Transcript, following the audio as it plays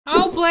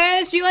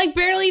Gosh, you like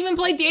barely even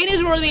play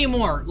Danny's World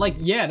anymore. Like,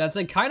 yeah, that's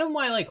like kind of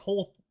my like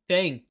whole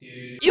thing.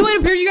 It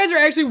appears you guys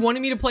are actually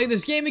wanting me to play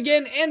this game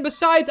again, and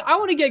besides, I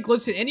want to get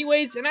glitched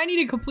anyways, and I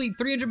need to complete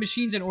 300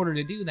 machines in order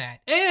to do that.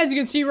 And as you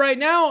can see right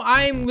now,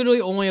 I'm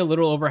literally only a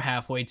little over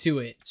halfway to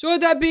it. So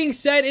with that being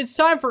said, it's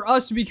time for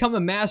us to become a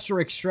master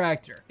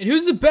extractor. And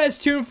who's the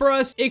best tune for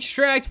us to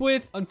extract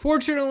with?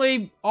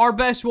 Unfortunately, our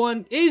best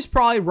one is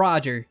probably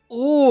Roger.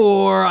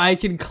 Or I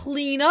can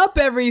clean up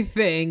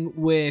everything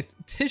with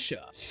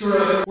Tisha.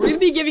 We're going to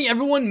be giving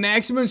everyone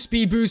maximum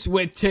speed boost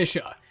with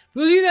Tisha. For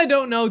those of you that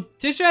don't know,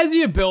 Tisha has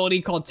the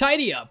ability called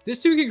Tidy Up.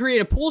 This tune can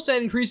create a pulse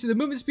that increases the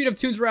movement speed of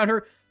tunes around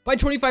her by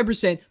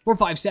 25% for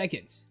 5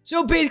 seconds.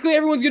 So basically,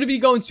 everyone's going to be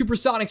going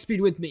supersonic speed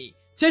with me.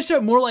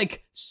 Tisha, more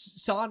like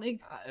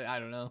Sonic? I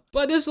don't know.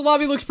 But this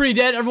lobby looks pretty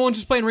dead. Everyone's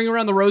just playing Ring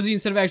Around the Rosie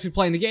instead of actually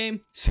playing the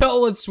game. So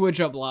let's switch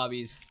up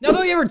lobbies. Now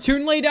that we have our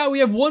tune laid out, we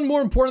have one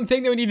more important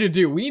thing that we need to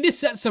do. We need to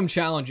set some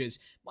challenges.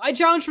 My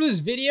challenge for this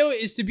video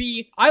is to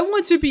be, I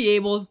want to be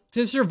able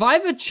to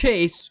survive a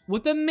chase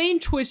with the main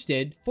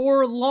twisted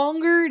for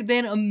longer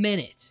than a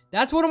minute.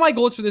 That's one of my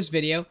goals for this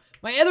video.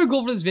 My other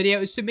goal for this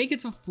video is to make it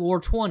to floor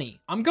 20.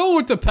 I'm going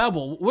with the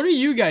pebble. What are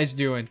you guys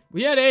doing?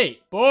 We had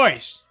 8.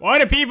 Boys, why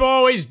do people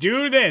always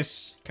do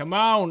this? Come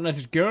on,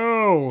 let's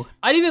go.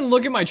 I didn't even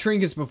look at my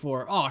trinkets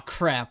before. Oh,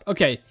 crap.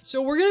 Okay,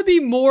 so we're gonna be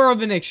more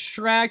of an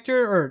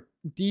extractor or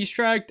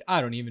distract.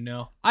 I don't even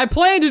know. I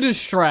plan to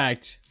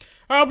distract.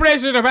 Oh,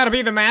 this is about to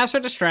be the master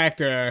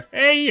distractor.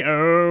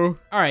 Hey-yo.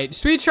 Alright,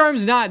 Sweet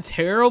Charm's not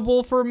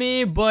terrible for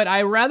me, but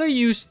I rather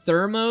use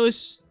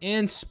Thermos.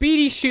 And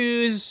Speedy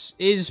Shoes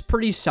is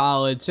pretty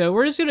solid. So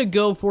we're just gonna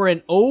go for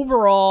an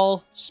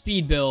overall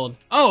speed build.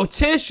 Oh,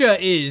 Tisha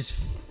is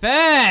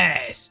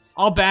fast.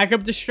 I'll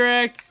backup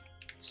distract.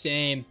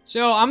 Same.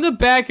 So I'm the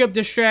backup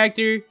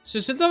distractor. So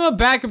since I'm a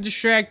backup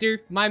distractor,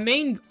 my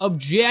main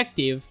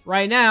objective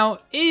right now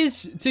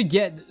is to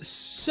get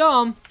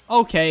some...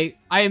 Okay,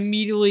 I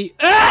immediately...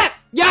 Ah!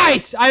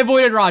 Yikes! I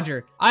avoided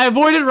Roger. I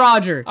avoided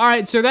Roger.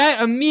 Alright, so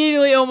that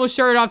immediately almost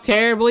started off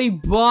terribly,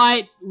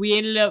 but we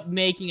ended up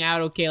making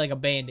out okay like a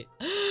bandit.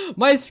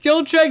 My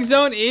skill check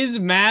zone is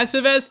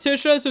massive as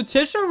Tisha, so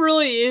Tisha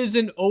really is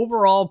an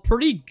overall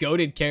pretty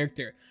goated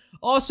character.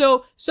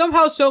 Also,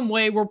 somehow,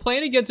 someway, we're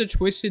playing against a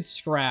Twisted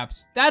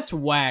Scraps. That's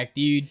whack,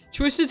 dude.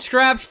 Twisted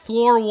Scraps,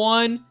 floor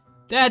 1.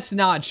 That's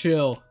not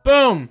chill.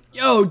 Boom.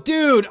 Yo,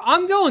 dude,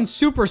 I'm going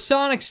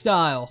supersonic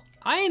style.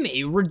 I am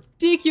a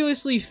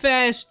ridiculously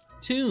fast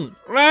tune.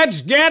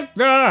 Let's get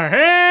the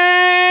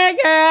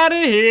heck out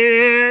of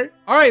here.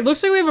 All right,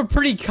 looks like we have a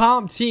pretty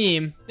comp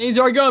team. Things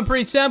are going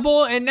pretty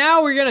simple, and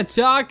now we're gonna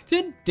talk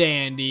to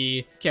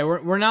Dandy. Okay,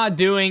 we're not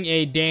doing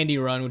a Dandy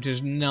run, which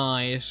is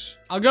nice.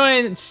 I'll go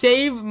ahead and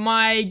save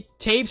my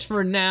tapes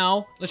for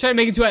now. Let's try to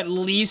make it to at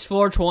least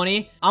floor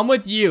 20. I'm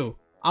with you.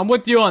 I'm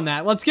with you on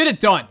that. Let's get it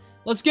done.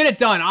 Let's get it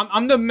done.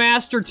 I'm the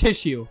master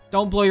tissue.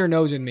 Don't blow your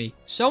nose in me.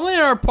 Someone in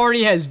our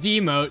party has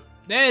V-Mote.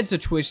 That's a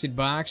Twisted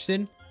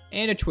Boxton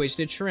and a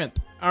Twisted Shrimp.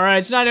 Alright,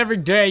 it's not every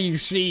day you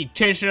see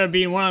Tisha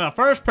being one of the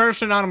first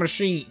person on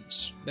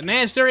machines. The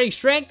master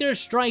extractor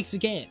strikes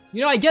again.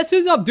 You know, I guess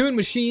since I'm doing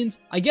machines,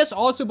 I guess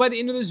also by the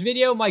end of this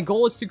video, my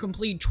goal is to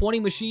complete 20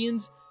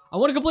 machines. I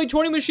want to complete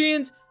 20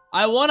 machines.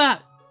 I want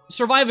to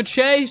survive a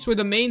chase with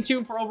a main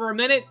tune for over a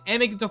minute and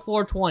make it to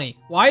floor 20.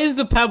 Why is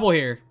the Pebble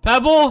here?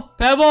 Pebble?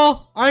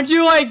 Pebble? Aren't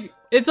you like...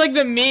 It's like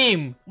the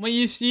meme when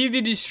you see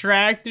the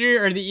distractor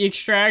or the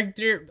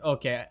extractor.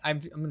 Okay, I'm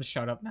gonna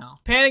shut up now.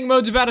 Panic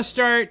mode's about to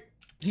start.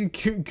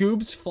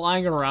 Goop's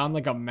flying around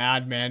like a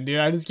madman, dude.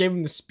 I just gave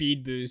him the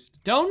speed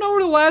boost. Don't know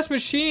where the last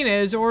machine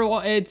is,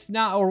 or it's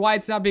not, or why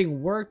it's not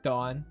being worked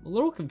on. A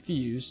little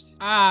confused.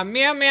 Ah,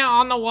 meow meow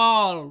on the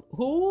wall.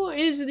 Who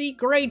is the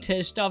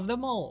greatest of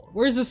them all?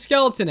 Where's the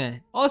skeleton at?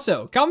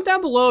 Also, comment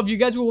down below if you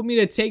guys want me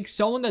to take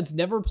someone that's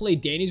never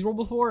played Danny's World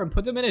before and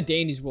put them in a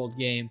Danny's World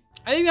game.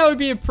 I think that would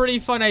be a pretty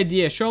fun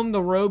idea. Show them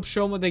the ropes,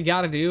 show them what they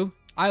gotta do.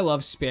 I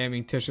love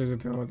spamming Tisha's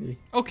ability.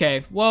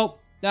 Okay, well,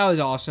 that was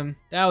awesome.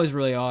 That was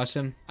really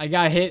awesome. I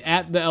got hit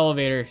at the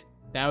elevator.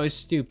 That was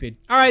stupid.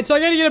 All right, so I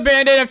gotta get a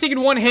band-aid. I've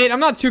taken 1 hit.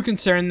 I'm not too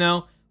concerned,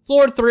 though.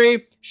 Floor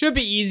 3 should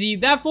be easy.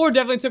 That floor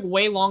definitely took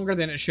way longer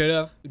than it should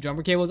have.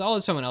 Jumper cables, I'll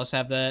let someone else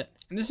have that.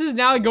 And this is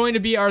now going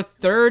to be our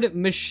 3rd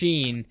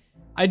machine.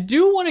 I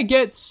do want to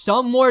get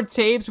some more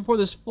tapes before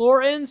this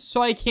floor ends, so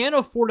I can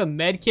afford a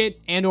med kit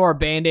and or a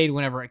band-aid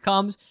whenever it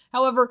comes.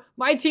 However,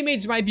 my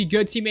teammates might be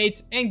good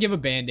teammates and give a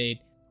band-aid.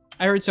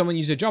 I heard someone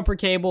use the jumper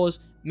cables.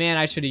 Man,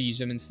 I should have used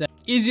them instead.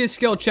 Easiest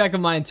skill check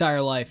of my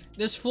entire life.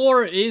 This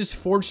floor is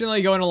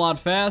fortunately going a lot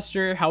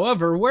faster.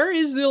 However, where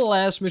is the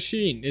last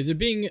machine? Is it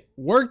being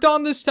worked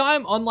on this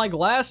time, unlike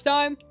last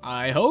time?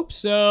 I hope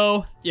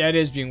so. Yeah, it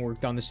is being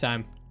worked on this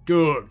time.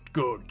 Good,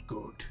 good,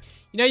 good.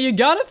 You know, you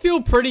gotta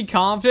feel pretty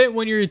confident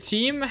when your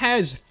team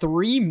has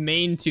 3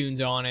 main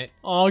tunes on it.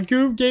 Aw,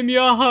 Goop gave me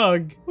a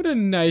hug. What a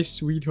nice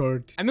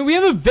sweetheart. I mean, we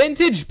have a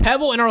vintage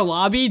Pebble in our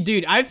lobby.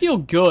 Dude, I feel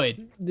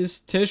good.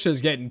 This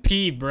Tisha's getting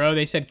peeved, bro.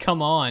 They said,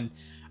 come on.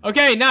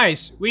 Okay,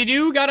 nice. We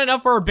do got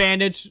enough for our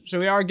bandage, so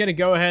we are gonna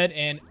go ahead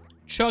and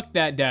chuck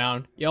that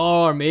down.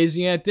 Y'all are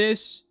amazing at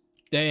this.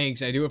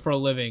 Thanks, I do it for a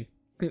living.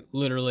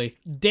 Literally.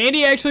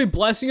 Dandy actually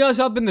blessing us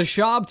up in the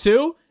shop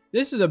too?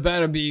 This is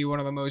about to be one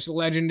of the most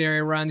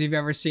legendary runs you've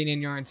ever seen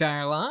in your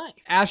entire life.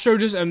 Astro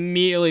just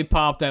immediately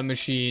popped that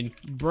machine.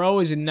 Bro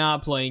is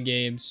not playing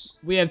games.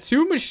 We have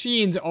 2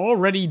 machines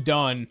already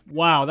done.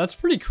 Wow, that's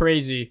pretty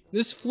crazy.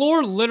 This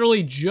floor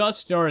literally just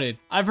started.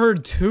 I've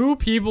heard 2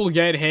 people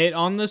get hit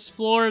on this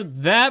floor.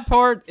 That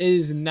part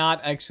is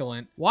not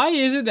excellent. Why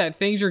is it that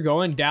things are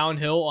going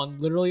downhill on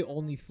literally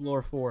only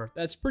floor 4?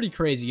 That's pretty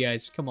crazy,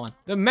 guys. Come on.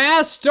 The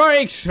master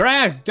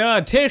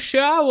extractor,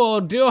 Tisha, will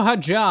do her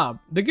job.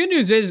 The good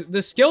news is,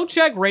 the skill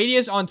check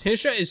radius on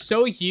Tisha is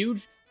so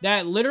huge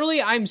that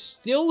literally I'm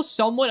still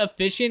somewhat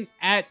efficient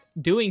at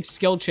doing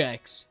skill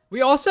checks. We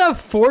also have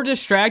 4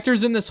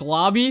 distractors in this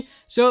lobby,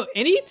 so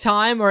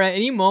anytime or at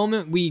any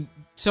moment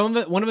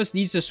one of us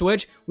needs to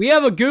switch, we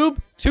have a Goob,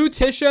 2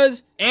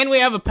 Tishas, and we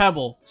have a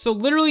Pebble. So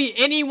literally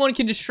anyone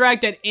can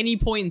distract at any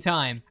point in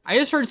time. I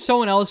just heard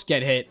someone else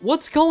get hit.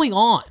 What's going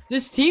on?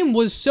 This team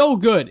was so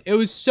good. It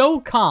was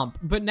so comp,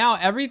 but now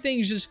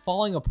everything's just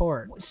falling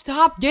apart.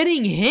 Stop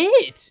getting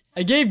hit.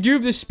 I gave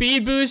Goob the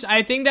speed boost.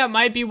 I think that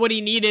might be what he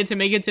needed to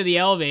make it to the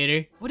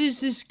elevator. What is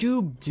this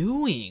Goob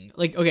doing?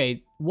 Like,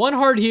 okay, 1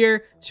 heart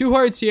here, 2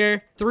 hearts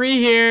here, 3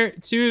 here,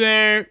 2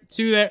 there,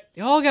 2 there.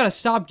 Y'all gotta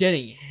stop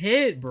getting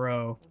hit,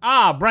 bro.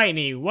 Ah,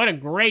 Brightney, what a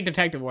great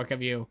detective work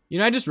of you. You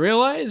know, I just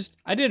realized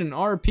I did an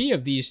RP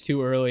of these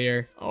 2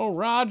 earlier. Oh,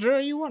 Roger,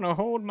 you want to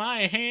hold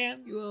my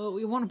hand?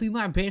 You want to be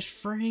my best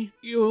friend?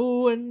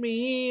 You and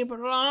me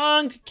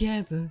belong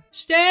together,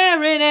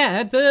 staring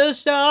at the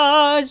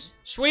stars.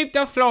 Sweep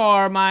the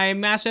floor, my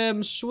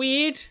massive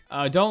sweet.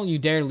 Don't you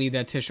dare leave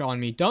that Tisha on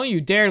me. Don't you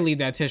dare leave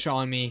that Tisha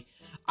on me.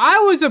 I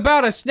was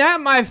about to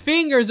snap my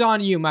fingers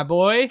on you, my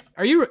boy.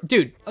 Are you,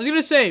 dude, I was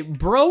gonna say,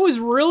 bro was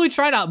really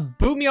trying to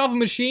boot me off a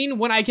machine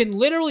when I can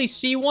literally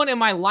see one in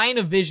my line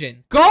of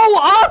vision. Go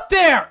up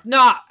there!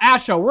 Nah,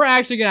 Astro, we're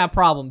actually gonna have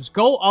problems.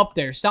 Go up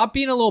there. Stop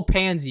being a little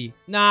pansy.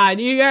 Nah,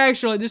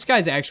 this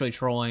guy's actually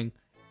trolling.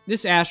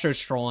 This Astro's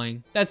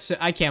trolling.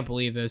 I can't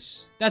believe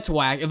this. That's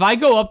whack. If I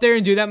go up there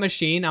and do that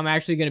machine, I'm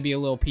actually gonna be a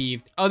little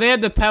peeved. Oh, they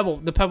had the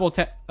Pebble.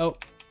 Oh,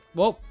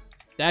 whoa.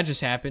 That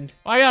just happened.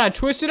 Oh, I got a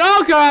twisted.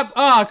 Oh, crap.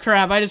 Oh,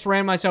 crap. I just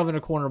ran myself in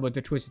a corner with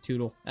the twisted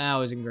toodle. That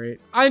wasn't great.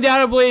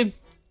 Undoubtedly,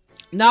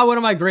 not one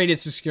of my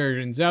greatest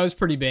excursions. That was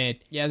pretty bad.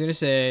 Yeah, I was gonna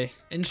say.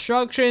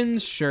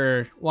 Instructions?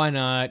 Sure. Why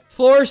not?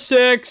 Floor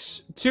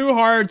 6. 2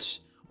 hearts.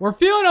 We're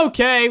feeling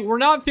okay. We're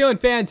not feeling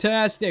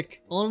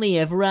fantastic. Only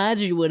if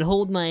Roger would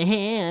hold my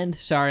hand.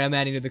 Sorry, I'm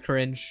adding to the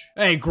cringe.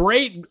 Hey,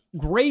 great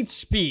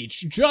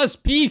speech.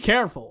 Just be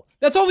careful.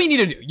 That's all we need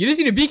to do. You just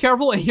need to be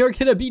careful and you're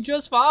gonna be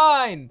just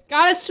fine.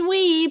 Gotta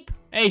sweep.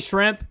 Hey,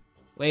 Shrimp.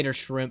 Later,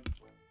 Shrimp.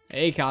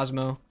 Hey,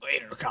 Cosmo.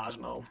 Later,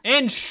 Cosmo.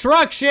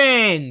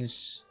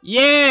 Instructions.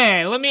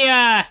 Yeah, let me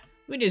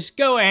just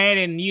go ahead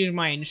and use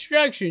my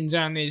instructions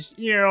on this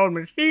old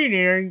machine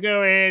here and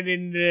go ahead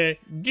and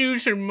do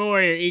some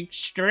more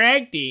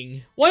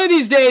extracting. One of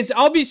these days,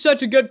 I'll be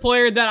such a good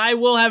player that I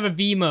will have a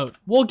V-mode.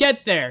 We'll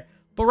get there.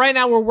 But right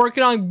now, we're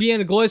working on being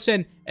a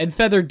glisten and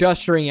feather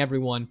dustering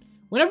everyone.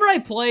 Whenever I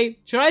play,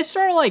 should I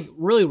start, like,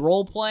 really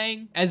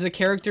role-playing as a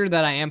character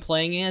that I am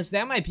playing as?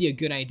 That might be a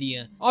good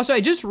idea. Also,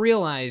 I just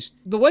realized,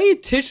 the way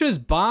Tisha's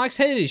box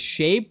head is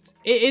shaped,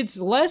 it's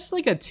less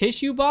like a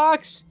tissue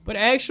box, but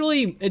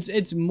actually,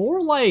 it's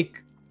more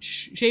like,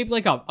 shaped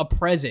like a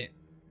present,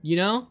 you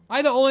know? Am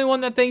I the only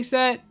one that thinks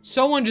that?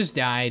 Someone just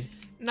died.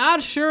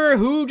 Not sure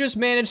who just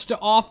managed to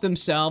off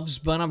themselves,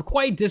 but I'm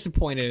quite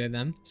disappointed in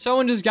them.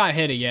 Someone just got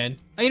hit again.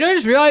 You know, I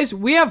just realized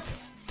we have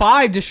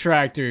 5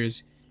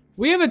 distractors.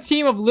 We have a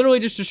team of literally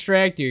just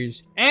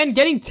distractors. And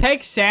getting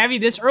tech savvy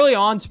this early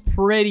on is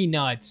pretty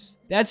nuts.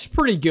 That's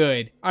pretty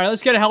good. All right,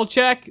 let's get a health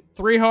check.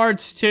 3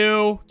 hearts,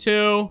 2,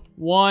 2,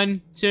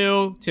 1,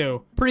 2,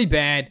 2. Pretty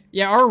bad.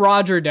 Yeah, our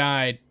Roger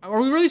died.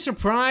 Are we really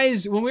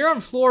surprised? When we were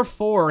on floor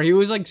 4, he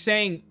was like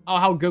saying, oh,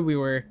 how good we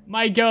were.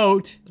 My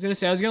goat. I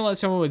was gonna let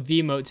someone with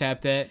V-mode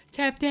tap that.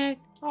 Tap that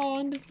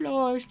on the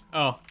floors.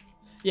 Oh.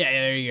 Yeah,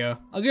 there you go.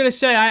 I was gonna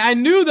say, I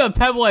knew the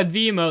Pebble had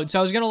V-mode, so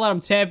I was gonna let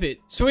him tap it.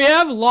 So we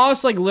have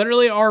lost, like,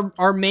 literally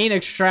our main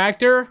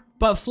extractor,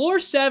 but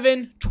floor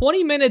 7,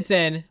 20 minutes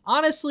in,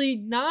 honestly,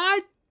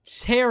 not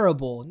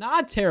terrible.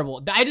 Not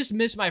terrible. I just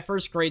missed my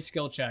first great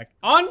skill check.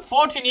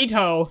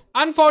 Unfortunito,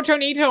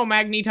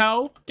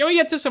 Magneto. Can we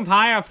get to some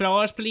higher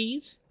floors,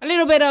 please? A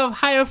little bit of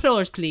higher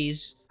floors,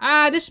 please.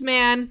 This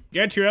man.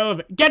 Get to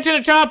elevator. Get to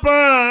the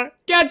chopper!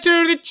 Get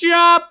to the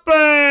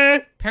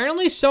chopper!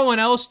 Apparently someone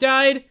else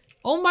died.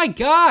 Oh my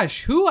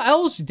gosh, who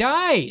else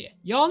died?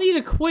 Y'all need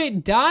to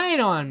quit dying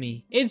on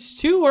me. It's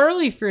too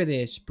early for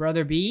this,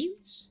 Brother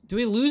Beans. Do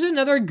we lose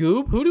another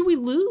goob? Who do we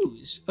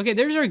lose? Okay,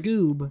 there's our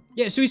goob.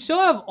 Yeah, so we still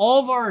have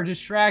all of our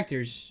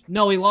distractors.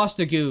 No, we lost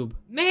a goob.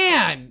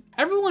 Man,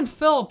 everyone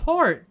fell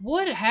apart.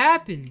 What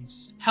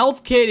happens?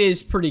 Health kit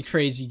is pretty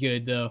crazy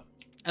good, though.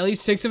 At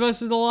least 6 of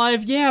us is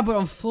alive. Yeah, but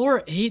on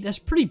floor 8, that's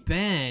pretty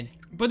bad.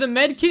 But the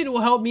med kit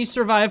will help me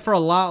survive for a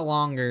lot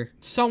longer.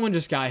 Someone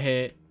just got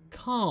hit.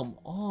 come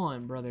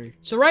on, brother.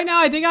 So right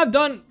now, I think I've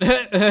done...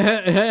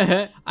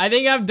 I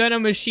think I've done a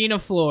machine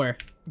of floor.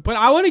 But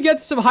I want to get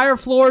to some higher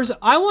floors.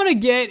 I want to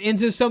get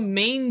into some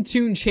main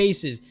tune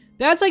chases.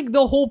 That's like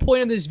the whole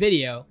point of this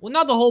video. Well,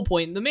 not the whole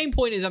point. The main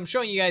point is I'm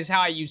showing you guys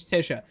how I use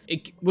Tisha.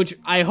 Which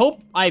I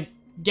hope I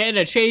get in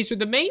a chase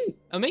with a main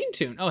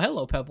tune. Oh,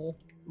 hello, Pebble.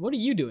 What are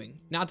you doing?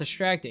 Not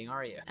distracting,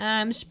 are you?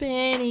 I'm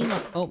spinning.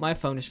 Oh, my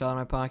phone just fell out of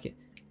my pocket.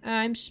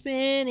 I'm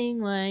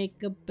spinning like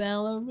a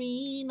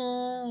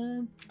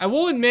ballerina. I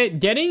will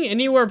admit, getting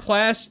anywhere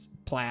past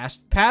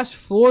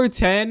floor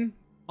 10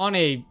 on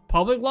a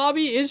public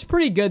lobby is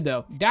pretty good,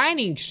 though.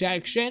 Dining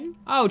section.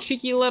 Oh,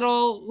 cheeky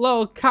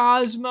little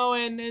Cosmo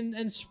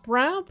and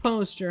Sprout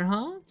poster,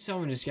 huh?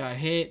 Someone just got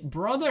hit.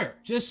 Brother,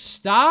 just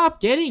stop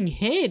getting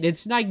hit.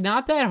 It's like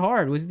not that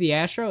hard. Was it the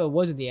Astro? It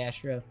wasn't the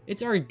Astro.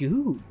 It's our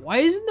Goob. Why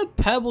isn't the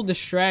Pebble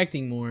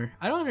distracting more?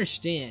 I don't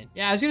understand.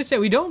 Yeah, I was gonna say,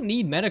 we don't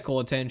need medical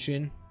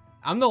attention.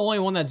 I'm the only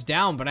one that's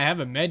down, but I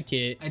have a med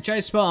kit. I tried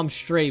to spell I'm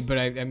straight, but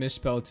I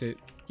misspelled it.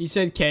 He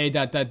said K ...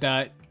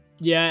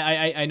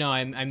 Yeah, I know.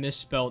 I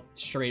misspelled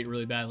straight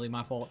really badly.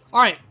 My fault.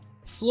 All right.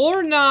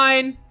 Floor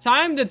 9.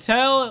 Time to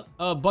tell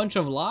a bunch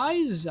of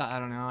lies? I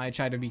don't know. I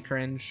tried to be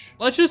cringe.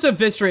 Let's just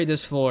eviscerate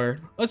this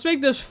floor. Let's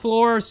make this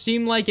floor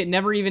seem like it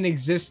never even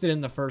existed in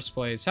the first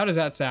place. How does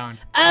that sound?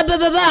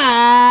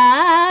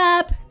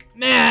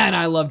 Man,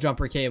 I love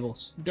jumper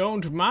cables.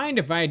 Don't mind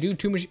if I do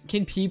too much.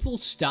 Can people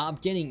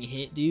stop getting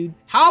hit, dude?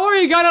 How are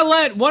you gonna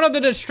let one of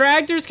the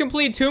distractors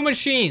complete 2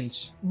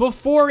 machines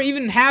before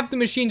even half the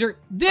machines are...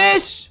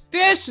 This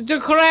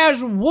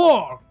declares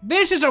war.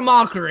 This is a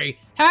mockery.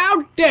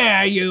 How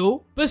dare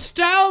you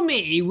bestow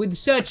me with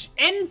such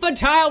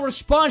infantile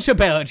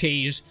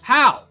responsibilities?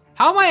 How?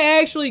 How am I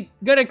actually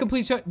gonna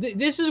complete so...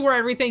 This is where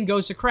everything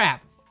goes to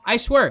crap. I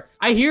swear.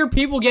 I hear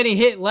people getting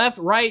hit left,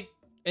 right,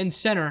 and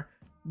center.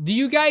 Do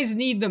you guys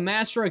need the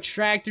master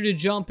extractor to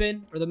jump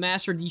in, or the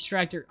master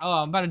distractor?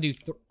 Oh, I'm about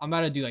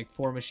to do like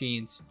 4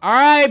 machines. All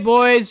right,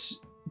 boys.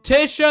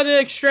 Tisha the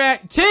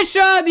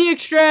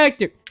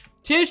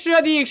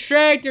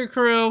extractor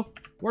crew.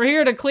 We're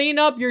here to clean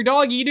up your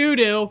doggy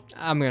doo-doo.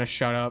 I'm gonna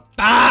shut up.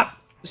 Bop!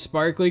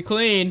 Sparkly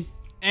clean.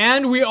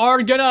 And we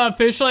are gonna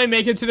officially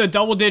make it to the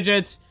double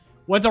digits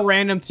with a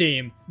random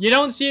team. You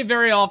don't see it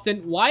very often.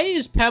 Why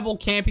is Pebble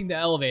camping the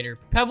elevator?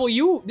 Pebble,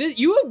 you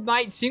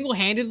might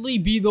single-handedly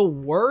be the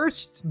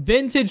worst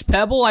vintage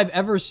Pebble I've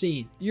ever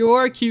seen. You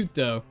are cute,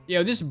 though.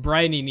 Yo, this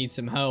Briny needs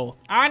some help.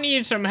 I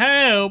need some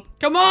help.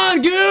 Come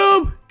on,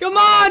 Goob! Come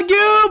on,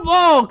 Goob!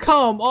 Oh,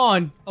 come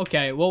on.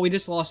 Okay, well, we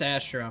just lost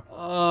Astro.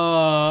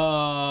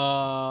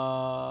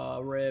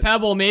 Rip.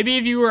 Pebble, maybe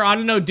if you were, I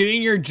don't know,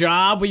 doing your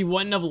job, we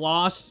wouldn't have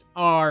lost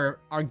our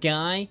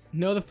guy.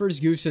 No, the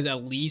first Goob says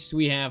at least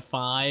we have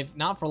 5.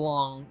 Not for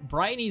long.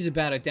 Brighty's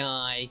about to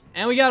die.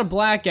 And we got a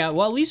blackout.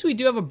 Well, at least we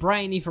do have a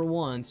Brighty for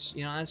once.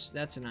 You know,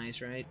 that's nice,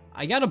 right?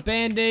 I got a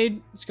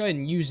band-aid. Let's go ahead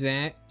and use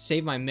that.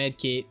 Save my med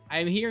kit.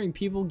 I'm hearing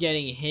people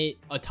getting hit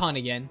a ton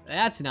again.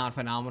 That's not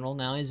phenomenal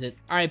now, is it?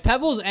 All right,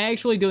 Pebble's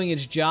actually doing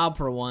its job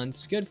for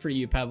once. Good for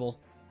you, Pebble.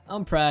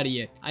 I'm proud of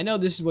you. I know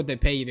this is what they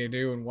pay you to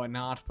do and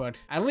whatnot,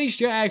 but at least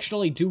you're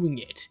actually doing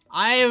it.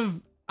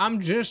 I'm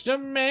just a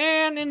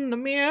man in the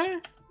mirror.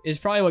 Is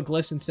probably what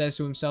Glisten says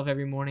to himself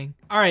every morning.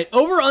 All right,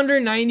 over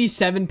under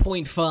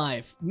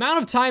 97.5.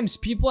 Amount of times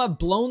people have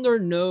blown their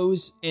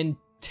nose in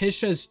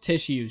Tisha's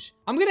tissues.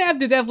 I'm gonna have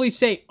to definitely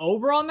say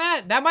over on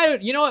that. That might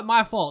have, you know what,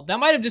 my fault. That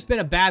might have just been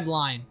a bad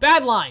line.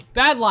 Bad line,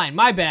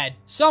 my bad.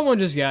 Someone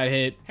just got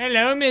hit.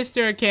 Hello,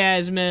 Mr.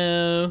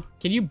 Cosmo.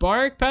 Can you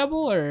bark,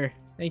 Pebble, or?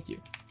 Thank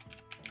you.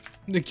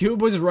 The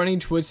cube was running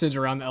Twisteds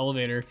around the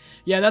elevator.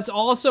 Yeah, that's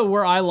also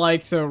where I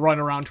like to run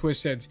around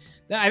Twisteds.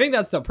 I think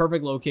that's the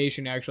perfect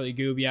location, actually,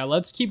 Goob. Yeah,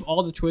 let's keep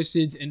all the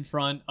Twisteds in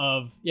front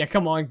of... Yeah,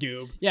 come on,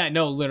 Goob. Yeah,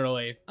 no,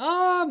 literally.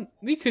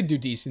 We could do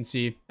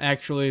decency,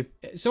 actually.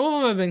 Some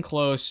of them have been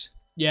close.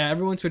 Yeah,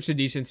 everyone switched to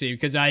decency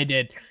because I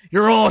did.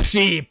 You're all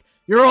sheep.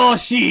 You're all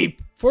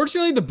sheep.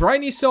 Fortunately, the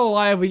Brighty's still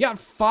alive. We got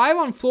 5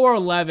 on floor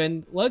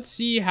 11. Let's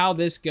see how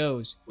this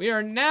goes. We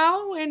are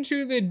now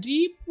into the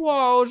deep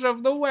walls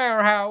of the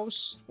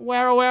warehouse.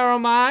 Where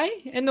am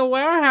I? In the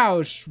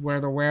warehouse, where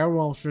the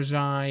werewolves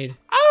reside.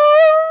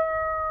 Oh!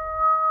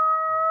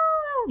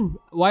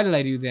 Why did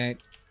I do that?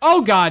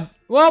 Oh, God.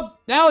 Well,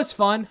 that was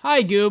fun.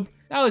 Hi, Goob.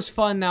 That was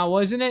fun now,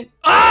 wasn't it?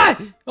 Ah!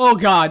 Oh,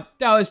 God.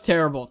 That was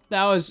terrible.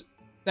 That was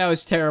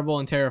terrible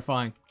and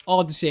terrifying.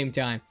 All at the same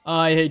time.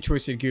 I hate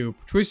Twisted Goob.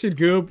 Twisted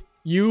Goob.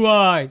 You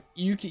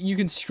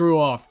can screw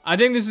off. I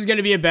think this is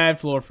gonna be a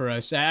bad floor for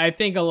us. I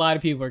think a lot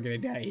of people are gonna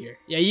die here.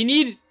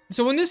 Yeah,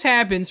 so when this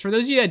happens, for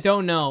those of you that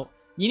don't know,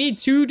 you need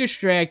 2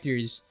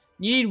 distractors.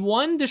 You need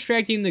one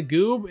distracting the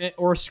Goob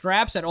or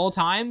Scraps at all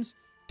times.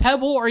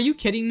 Pebble, are you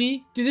kidding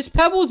me? Dude, this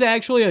Pebble is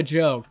actually a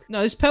joke.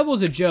 No, this Pebble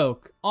is a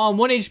joke. 1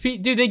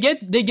 HP. Dude, they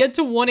get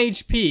to 1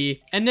 HP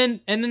and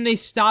then they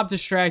stop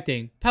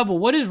distracting. Pebble,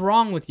 what is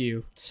wrong with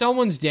you?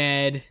 Someone's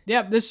dead.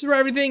 Yep, this is where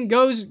everything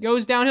goes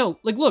downhill.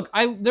 Like, look,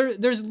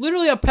 there's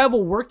literally a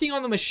Pebble working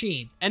on the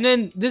machine. And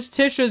then this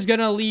Tisha is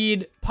gonna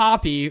lead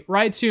Poppy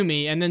right to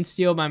me and then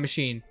steal my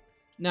machine.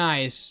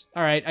 Nice.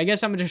 All right, I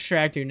guess I'm a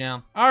distractor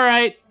now. All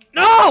right.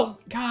 No!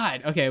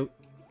 God. Okay.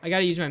 I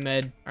gotta use my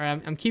med. All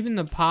right, I'm keeping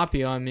the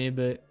poppy on me,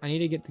 but I need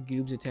to get the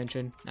Goob's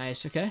attention.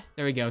 Nice, okay.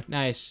 There we go,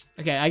 nice.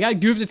 Okay, I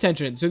got Goob's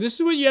attention. So this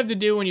is what you have to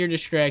do when you're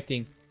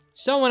distracting.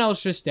 Someone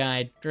else just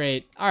died.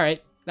 Great. All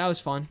right, that was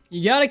fun.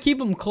 You gotta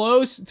keep him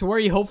close to where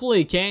he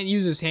hopefully can't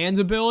use his hands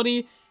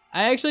ability.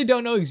 I actually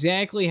don't know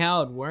exactly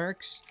how it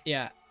works.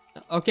 Yeah.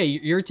 Okay,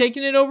 you're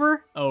taking it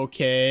over?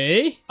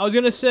 Okay. I was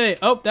gonna say,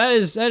 oh, that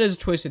is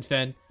Twisted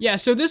Fin. Yeah,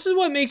 so this is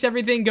what makes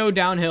everything go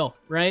downhill,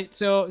 right?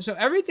 So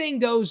everything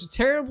goes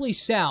terribly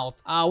south.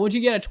 Once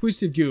you get a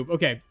Twisted Goob.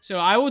 Okay, so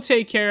I will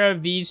take care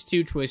of these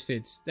two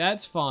Twisteds.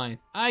 That's fine.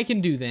 I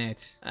can do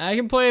that. I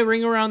can play a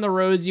Ring Around the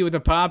Rosie with a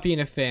Poppy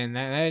and a Fin.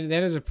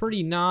 That is a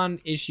pretty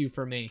non-issue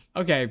for me.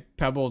 Okay,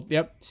 Pebble.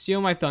 Yep,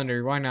 steal my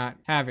thunder. Why not?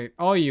 Have it.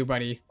 All you,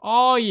 buddy.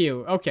 All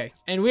you. Okay.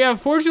 And we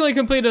have fortunately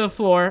completed the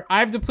floor.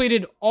 I've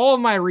depleted all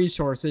of my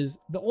resources.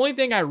 The only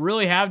thing I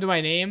really have to my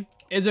name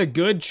is a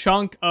good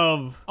chunk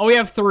of... Oh, we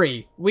have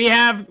 3. We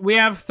have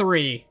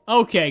 3.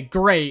 Okay,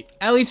 great.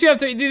 At least we have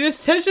 3. Dude,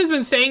 this Tisha's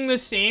been saying the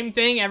same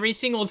thing every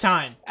single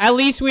time. At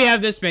least we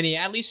have this many.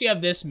 At least we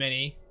have this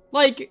many.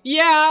 Like,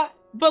 yeah,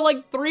 but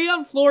like 3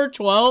 on floor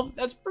 12,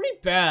 that's pretty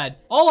bad.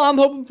 All I'm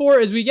hoping for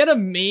is we get a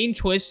main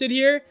Twisted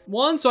here.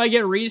 1, so I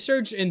get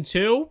research, and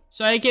 2,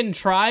 so I can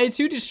try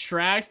to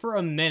distract for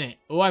a minute.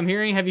 Oh, I'm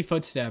hearing heavy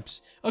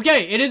footsteps.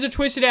 Okay, it is a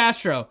Twisted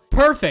Astro.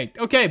 Perfect.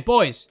 Okay,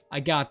 boys,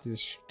 I got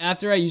this.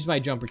 After I use my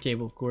jumper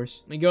cable, of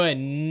course. Let me go ahead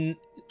and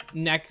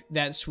neck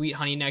that sweet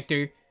honey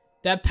nectar.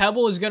 That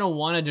Pebble is gonna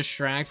want to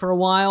distract for a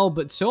while,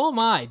 but so am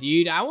I,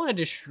 dude. I want to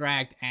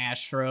distract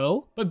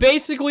Astro. But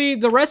basically,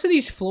 the rest of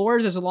these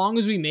floors, as long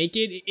as we make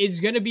it, it's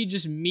gonna be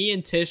just me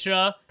and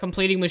Tisha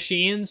completing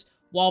machines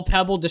while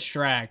Pebble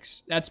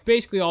distracts. That's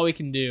basically all we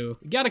can do.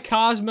 We got a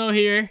Cosmo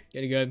here.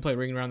 Gotta go ahead and play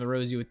Ring Around the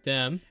Rosie with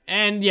them.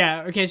 And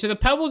yeah, okay, so the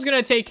Pebble's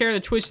gonna take care of the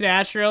Twisted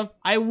Astro.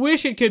 I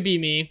wish it could be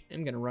me.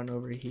 I'm gonna run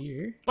over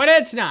here. But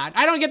it's not.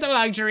 I don't get the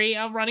luxury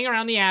of running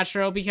around the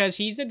Astro because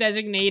he's the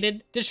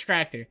designated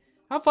distractor.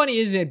 How funny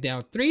is it now?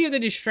 3 of the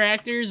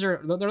distractors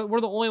were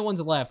the only ones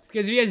left.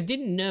 Because if you guys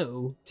didn't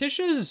know,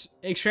 Tisha's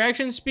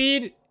extraction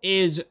speed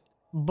is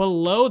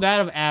below that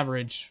of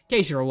average, in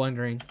case you were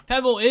wondering.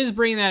 Pebble is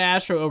bringing that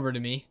Astro over to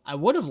me. I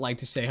would have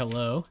liked to say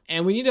hello.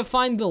 And we need to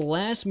find the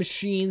last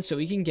machine so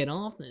we can get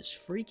off this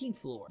freaking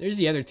floor. There's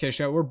the other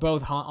Tisha. We're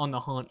both on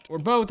the hunt. We're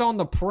both on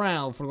the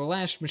prowl for the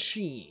last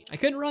machine. I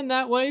couldn't run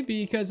that way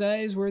because that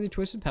is where the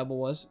Twisted Pebble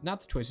was.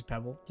 Not the Twisted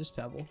Pebble, just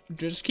Pebble.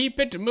 Just keep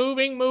it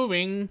moving,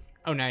 moving.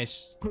 Oh,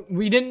 nice.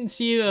 We didn't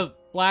see the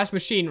last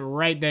machine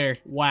right there.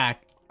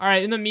 Whack. All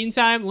right, in the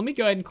meantime, let me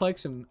go ahead and collect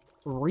some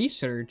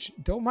research.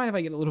 Don't mind if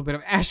I get a little bit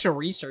of Astro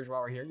research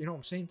while we're here. You know what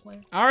I'm saying, player?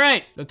 All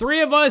right, the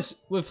 3 of us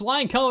with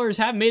flying colors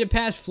have made it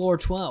past floor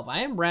 12. I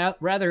am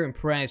rather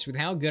impressed with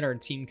how good our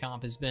team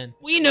comp has been.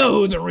 We know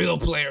who the real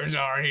players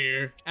are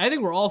here. I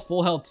think we're all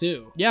full health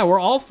too. Yeah, we're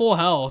all full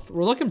health.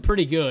 We're looking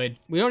pretty good.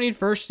 We don't need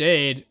first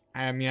aid.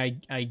 I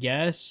mean, I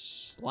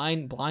guess.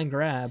 Blind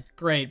grab.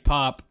 Great,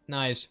 pop.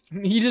 Nice.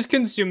 He just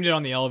consumed it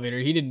on the elevator.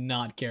 He did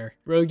not care.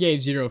 Bro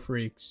gave 0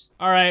 freaks.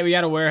 All right, we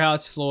got a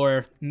warehouse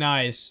floor.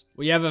 Nice.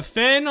 We have a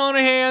Fin on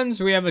our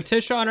hands. We have a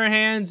Tisha on our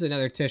hands.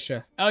 Another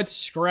Tisha. Oh, it's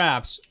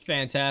Scraps.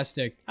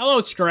 Fantastic.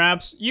 Hello,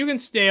 Scraps. You can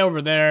stay over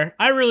there.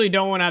 I really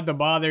don't want to have to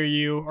bother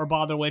you or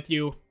bother with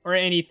you or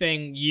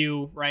anything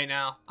you right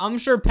now. I'm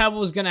sure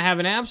Pebble's gonna have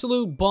an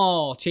absolute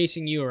ball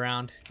chasing you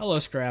around. Hello,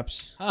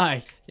 Scraps.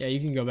 Hi. Yeah, you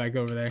can go back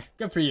over there.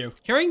 Good for you.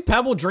 Hearing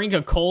Pebble drink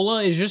a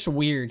cola is just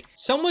weird.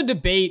 Some would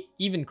debate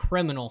even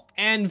criminal.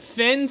 And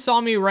Fin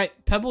saw me right.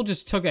 Pebble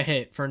just took a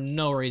hit for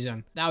no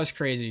reason. That was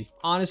crazy.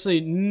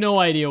 Honestly, no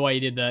idea why he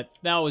did that.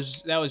 That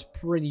was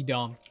pretty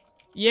dumb.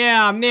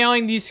 Yeah, I'm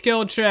nailing these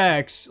skill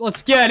checks.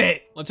 Let's get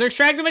it. Let's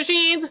extract the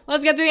machines.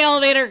 Let's get to the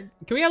elevator.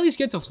 Can we at least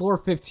get to floor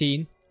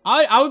 15?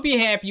 I would be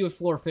happy with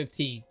floor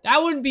 15.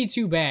 That wouldn't be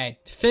too bad.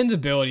 Fin's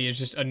ability is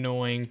just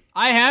annoying.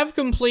 I have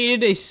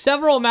completed a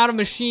several amount of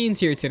machines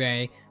here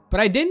today,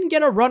 but I didn't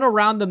get a run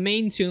around the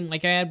main tune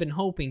like I had been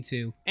hoping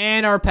to.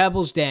 And our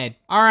Pebble's dead.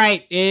 All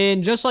right,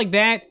 and just like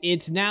that,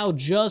 it's now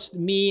just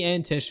me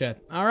and Tisha.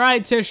 All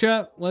right,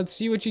 Tisha, let's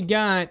see what you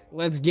got.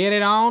 Let's get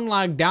it on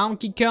like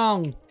Donkey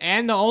Kong.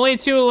 And the only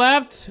 2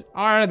 left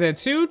are the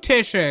 2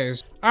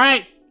 Tishas. All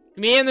right.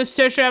 Me and this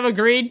Tisha have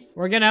agreed.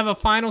 We're gonna have a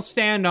final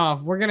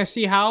standoff. We're gonna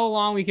see how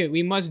long we could.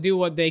 We must do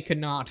what they could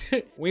not.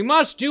 We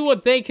must do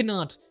what they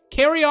cannot.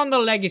 Carry on the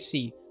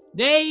legacy.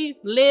 They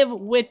live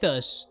with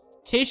us.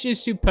 Tisha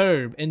is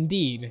superb,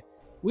 indeed.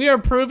 We are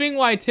proving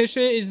why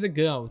Tisha is the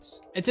GOAT.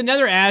 It's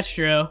another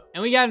Astro,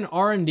 and we got an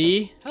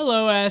R&D.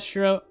 Hello,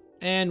 Astro.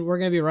 And we're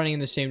gonna be running in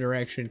the same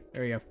direction.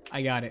 There we go.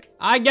 I got it.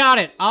 I got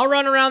it. I'll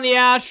run around the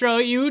Astro.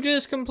 You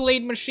just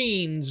complete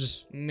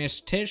machines,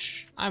 Miss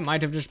Tish. I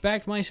might have just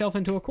backed myself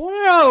into a corner.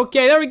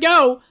 Okay, there we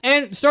go.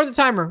 And start the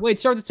timer. Wait,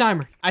 start the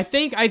timer. I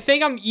think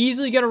I'm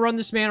easily gonna run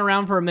this man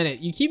around for a minute.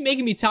 You keep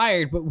making me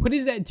tired, but what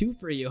does that do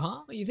for you,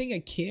 huh? You think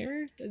I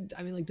care?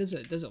 I mean, like, does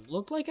it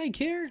look like I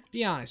care?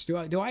 Be honest.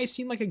 Do I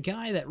seem like a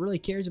guy that really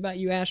cares about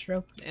you,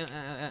 Astro?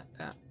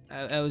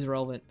 That was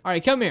relevant. All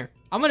right, come here.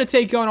 I'm gonna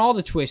take on all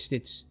the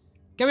Twisteds.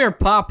 Come here,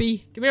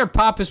 Poppy. Come here,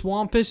 Poppus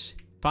Wampus.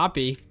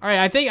 Poppy. All right,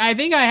 I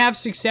think I have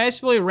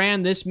successfully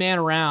ran this man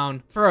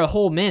around for a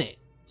whole minute.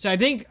 So I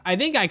think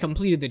I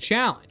completed the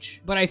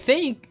challenge. But I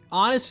think,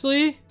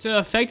 honestly, to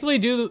effectively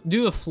do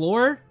the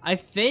floor, I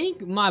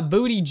think my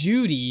booty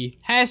Judy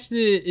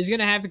is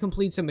gonna have to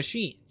complete some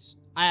machines.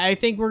 I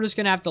think we're just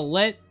gonna have to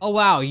let... Oh,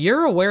 wow.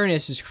 Your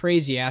awareness is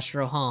crazy,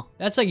 Astro, huh?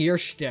 That's like your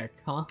shtick,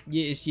 huh?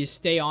 You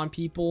stay on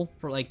people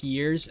for like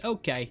years.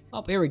 Okay.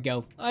 Oh, here we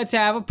go. Let's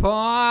have a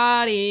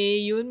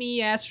party. You and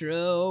me,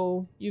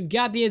 Astro. You've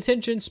got the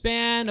attention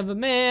span of a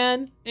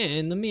man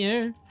in the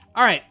mirror.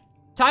 All right.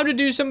 Time to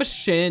do some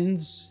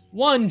machines.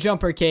 1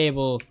 jumper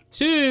cable,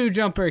 2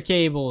 jumper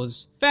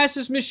cables.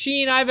 Fastest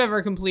machine I've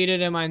ever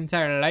completed in my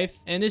entire life.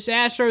 And this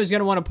Astro is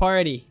gonna want to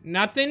party.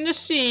 Nothing to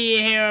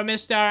see here,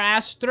 Mr.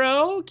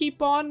 Astro.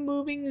 Keep on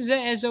moving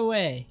Zez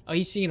away. Oh,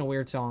 he's singing a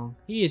weird song.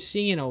 He is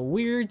singing a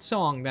weird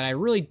song that I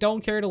really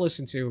don't care to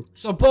listen to.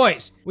 So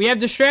boys, we have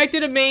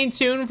distracted a main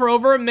tune for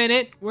over a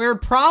minute. We're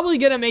probably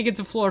gonna make it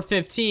to floor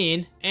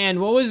 15. And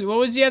what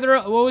was the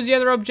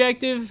other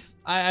objective?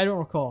 I don't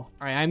recall.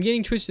 All right, I'm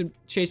getting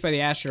chased by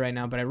the Astro right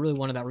now, but I really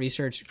wanted that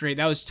research. Great,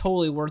 that was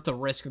totally worth the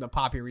risk of the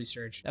Poppy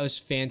research. That was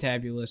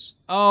fantabulous.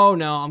 Oh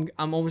no,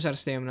 I'm almost out of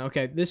stamina.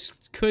 Okay, this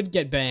could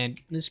get bad.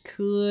 This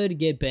could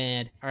get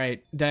bad. All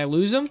right, did I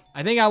lose him?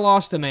 I think I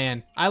lost the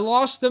man. I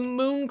lost the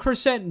Moon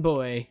Crescent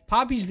boy.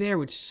 Poppy's there,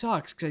 which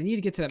sucks because I need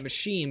to get to that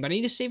machine, but I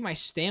need to save my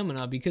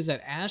stamina because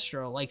that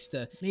Astro likes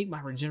to make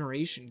my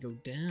regeneration go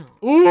down.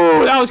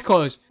 Ooh, that was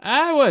close.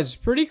 That was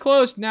pretty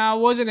close now,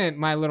 wasn't it,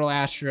 my little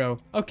Astro?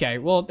 Okay,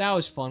 well, that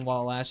was fun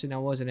while it lasted,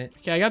 now wasn't it?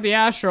 Okay, I got the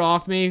Astro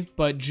off me,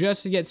 but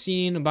just to get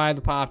seen by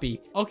the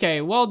Poppy.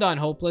 Okay, well done,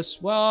 Hopeless.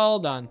 Well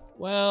done.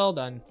 Well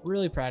done.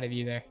 Really proud of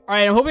you there. All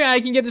right, I'm hoping I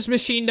can get this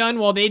machine done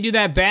while they do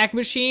that back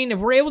machine. If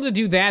we're able to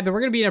do that, then we're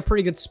going to be in a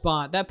pretty good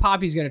spot. That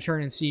Poppy's going to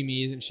turn and see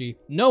me, isn't she?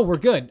 No, we're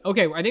good.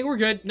 Okay, I think we're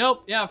good.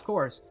 Nope. Yeah, of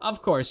course.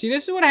 Of course. See,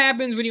 this is what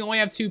happens when you only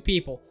have 2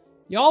 people.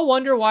 Y'all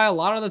wonder why a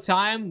lot of the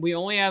time we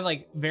only have,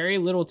 like, very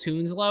little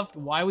tunes left.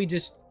 Why we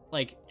just...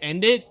 like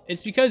end it.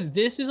 It's because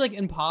this is like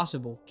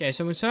impossible. Okay,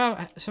 so I'm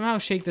gonna somehow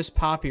shake this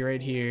Poppy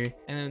right here,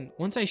 and then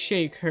once I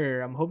shake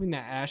her, I'm hoping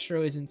that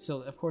Astro isn't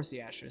still. Of course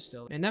the Astro is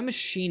still. And that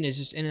machine is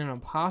just in an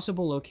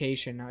impossible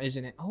location now,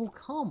 isn't it? Oh,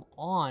 come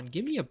on,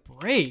 give me a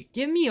break.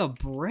 Give me a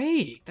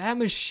break. That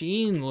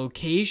machine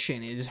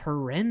location is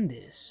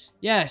horrendous.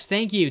 Yes,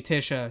 thank you,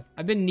 Tisha.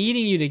 I've been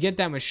needing you to get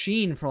that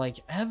machine for like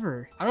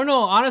ever. I don't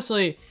know,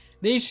 honestly.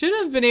 They should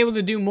have been able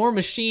to do more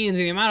machines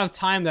in the amount of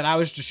time that I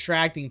was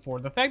distracting for.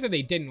 The fact that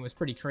they didn't was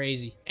pretty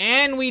crazy.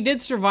 And we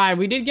did survive.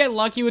 We did get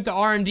lucky with the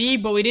R&D,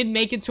 but we did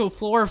make it to a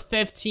floor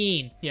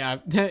 15. Yeah,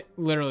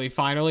 literally,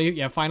 finally.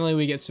 Yeah, finally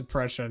we get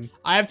suppression.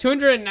 I have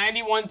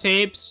 291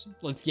 tapes.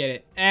 Let's get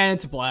it. And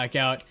it's a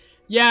blackout.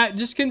 Yeah,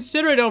 just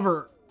consider it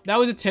over. That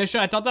was a Tisha.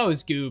 I thought that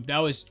was Goob. That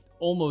was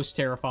almost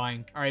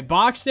terrifying. All right,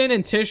 Boxton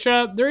and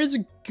Tisha, there is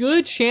a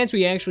good chance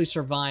we actually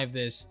survive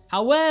this.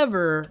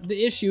 However,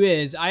 the issue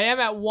is I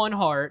am at 1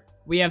 heart.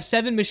 We have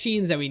 7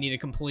 machines that we need to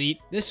complete.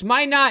 This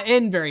might not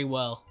end very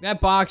well. That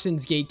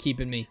Boxton's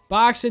gatekeeping me.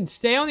 Boxton,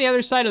 stay on the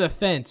other side of the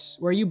fence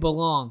where you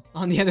belong.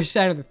 On the other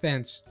side of the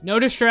fence. No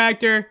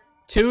distractor,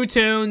 2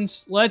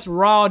 tunes. Let's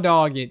raw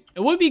dog it.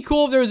 It would be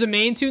cool if there was a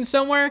main tune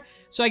somewhere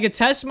so I could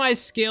test my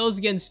skills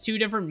against 2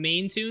 different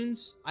main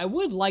tunes. I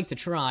would like to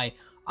try.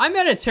 I'm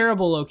at a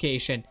terrible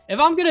location. If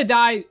I'm gonna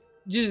die,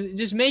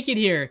 just make it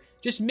here.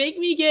 Just make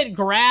me get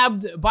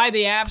grabbed by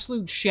the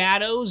absolute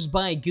shadows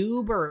by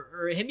Goob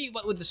or hit me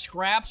with the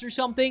scraps or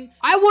something.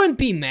 I wouldn't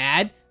be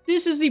mad.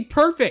 This is the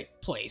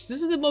perfect place.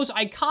 This is the most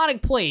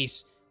iconic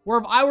place where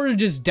if I were to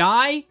just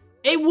die,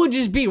 it would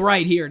just be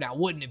right here now,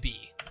 wouldn't it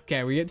be?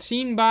 Okay, we get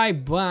seen by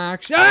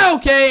Box. Oh,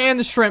 okay, and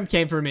the shrimp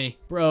came for me.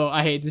 Bro,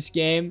 I hate this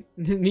game.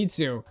 Me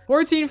too.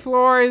 14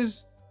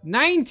 floors.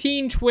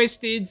 19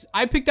 Twisteds.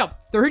 I picked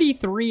up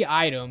 33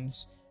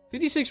 items,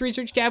 56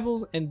 research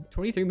capitals, and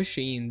 23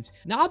 machines.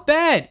 Not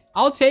bad.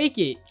 I'll take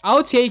it.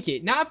 I'll take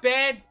it. Not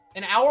bad.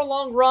 An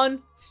hour-long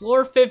run,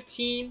 floor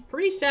 15.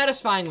 Pretty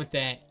satisfying with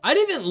that. I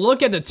didn't even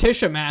look at the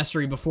Tisha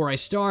mastery before I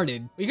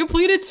started. We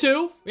completed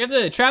 2. We have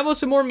to travel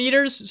some more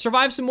meters,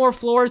 survive some more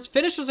floors,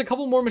 finish just a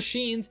couple more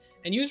machines,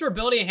 and use her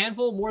ability a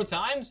handful more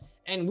times,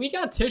 and we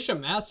got Tisha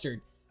mastered.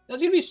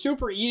 That's gonna be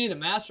super easy to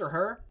master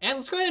her. And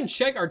let's go ahead and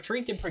check our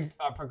trinket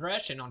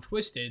progression on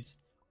Twisteds.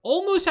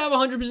 Almost have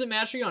 100%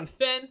 mastery on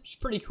Fen, which is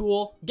pretty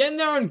cool. Getting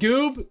there on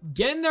Goob,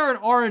 getting there on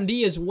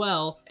R&D as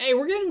well. Hey,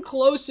 we're getting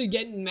close to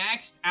getting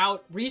maxed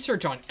out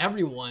research on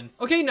everyone.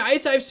 Okay,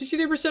 nice. I have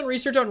 63%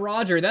 research on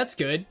Roger. That's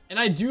good. And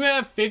I do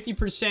have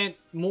 50%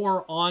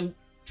 more on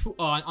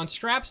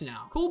straps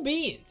now. Cool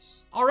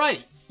beans.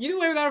 Alrighty. Either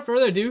way, without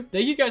further ado,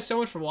 thank you guys so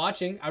much for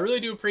watching. I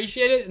really do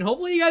appreciate it, and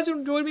hopefully you guys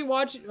enjoyed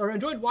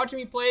watching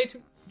me play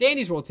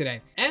Dandy's World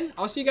today. And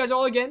I'll see you guys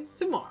all again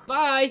tomorrow.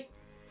 Bye!